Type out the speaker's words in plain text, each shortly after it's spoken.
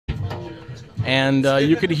And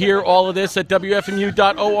you could hear all of this at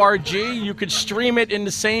WFMU.org. You could stream it in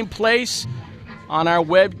the same place on our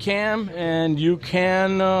webcam, and you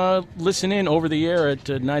can listen in over the air at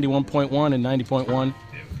 91.1 and 90.1.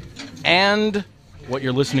 And what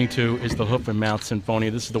you're listening to is the Hoof and Mouth Symphony.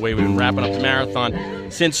 This is the way we've been wrapping up the marathon.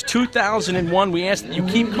 Since 2001, we ask that you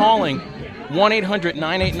keep calling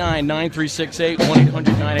 1-800-989-9368,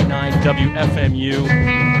 1-800-989-WFMU,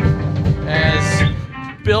 as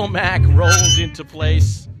Bill Mack rolls into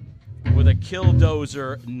place with a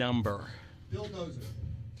Killdozer number. Killdozer.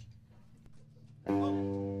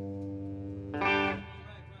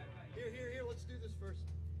 Here, let's do this first.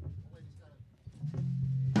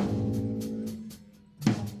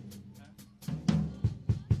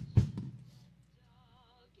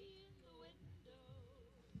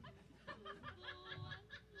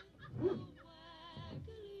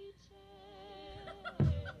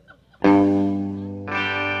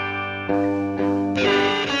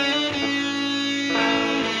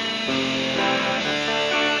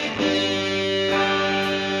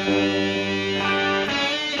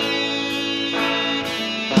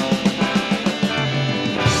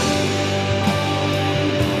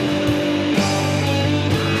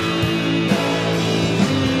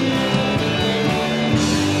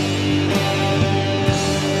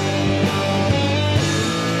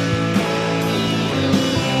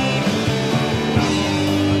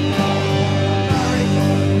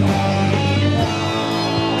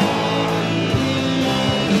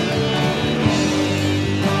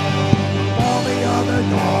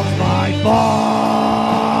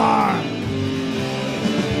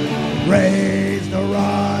 Raised to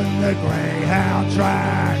run the Greyhound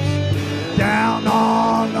tracks down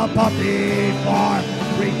on the puppy farm.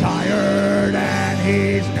 Retired and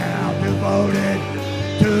he's now devoted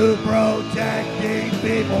to protecting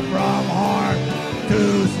people from harm.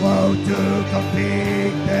 Too slow to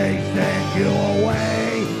compete, they send you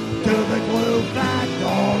away to the glue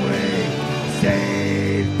factory.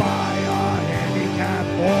 Saved by a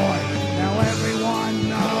handicapped boy. Now everyone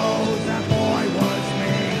knows that boy was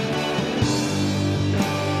me.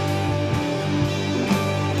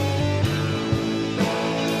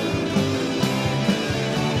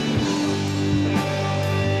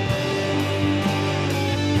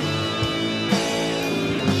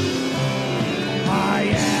 I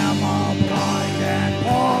am a blind and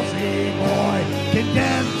palsy boy,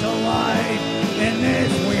 condemned to life in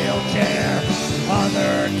this wheelchair.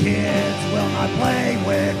 Other kids will not play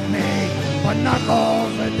with me, but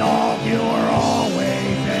Knuckles the dog, you are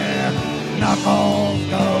always there. Knuckles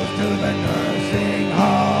goes to the nursing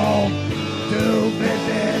home to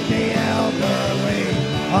visit the elderly,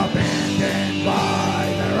 abandoned by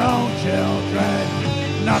their own children.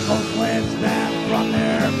 Knuckles lifts them from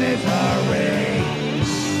their misery.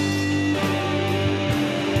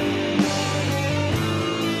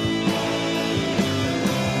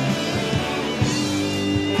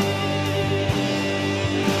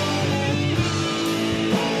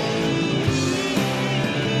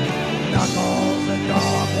 Knuckles the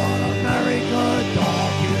dog, what a very good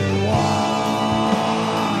dog you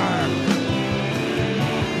are.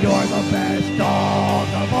 You're the best dog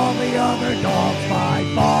of all the other dogs by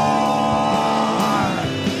far.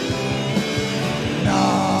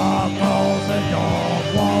 Knuckles the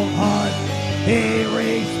dog won't hunt, he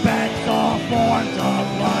respects all forms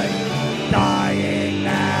of life. Dying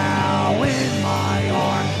now in my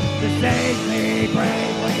arms to save me,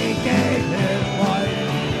 bravely gave his life.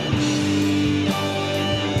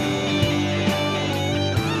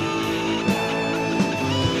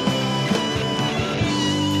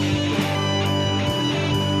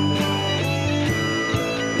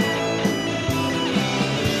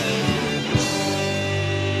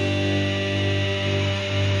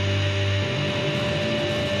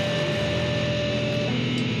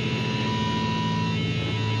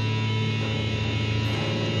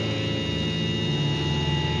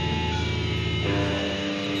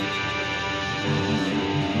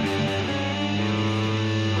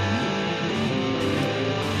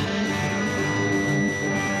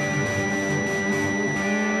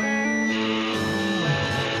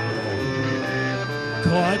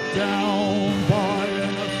 Cut down by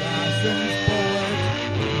an assassin's bullet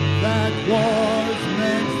that was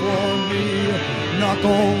meant for me.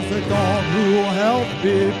 Knuckles the dog who helped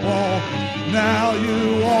people, now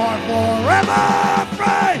you are forever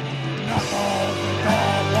free. Knuckles the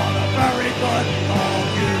dog, what a very good dog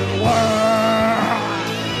you were.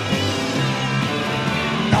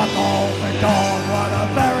 Knuckles the dog, what a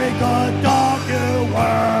very good dog you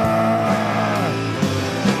were.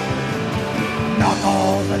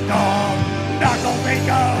 Knuckles the dog, Knuckles he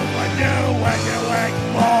goes with you when you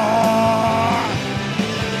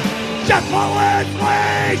this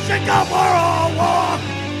way, should go for a walk.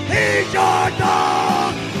 He's your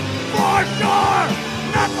dog, for sure.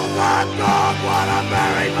 Knuckles the dog, what a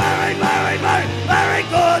very, very, very, very, very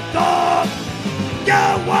good dog you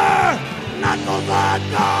were. Knuckles the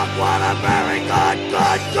dog, what a very good,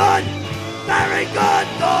 very good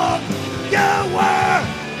dog you were.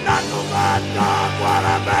 Knuckles the dog, what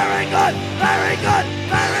a very good, very good,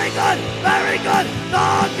 very good, very good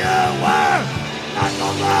dog you were.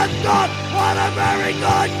 Knuckles the dog, what a very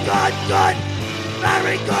good,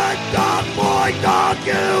 very good dog, boy dog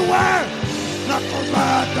you were. Knuckles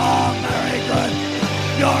the dog, very good.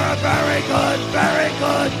 You're a very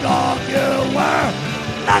good dog you were.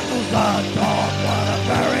 Knuckles the dog, what a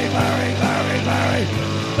very, very, very, very,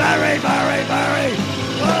 very, very, very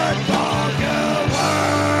good dog you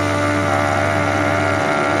were.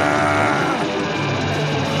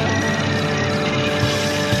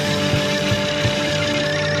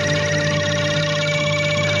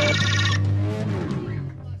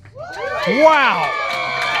 Wow.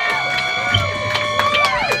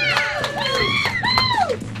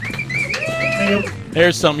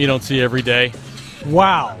 There's something you don't see every day.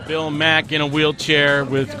 Wow. Bill Mack in a wheelchair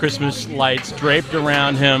with Christmas lights draped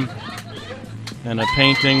around him and a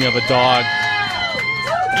painting of a dog.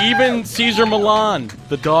 Even Caesar Milan,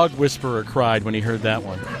 the dog whisperer, cried when he heard that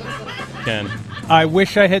one. Ken. I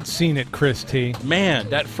wish I had seen it, Chris T. Man,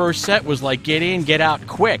 that first set was like get in, get out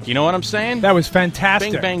quick. You know what I'm saying? That was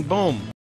fantastic. Bing, bang, boom.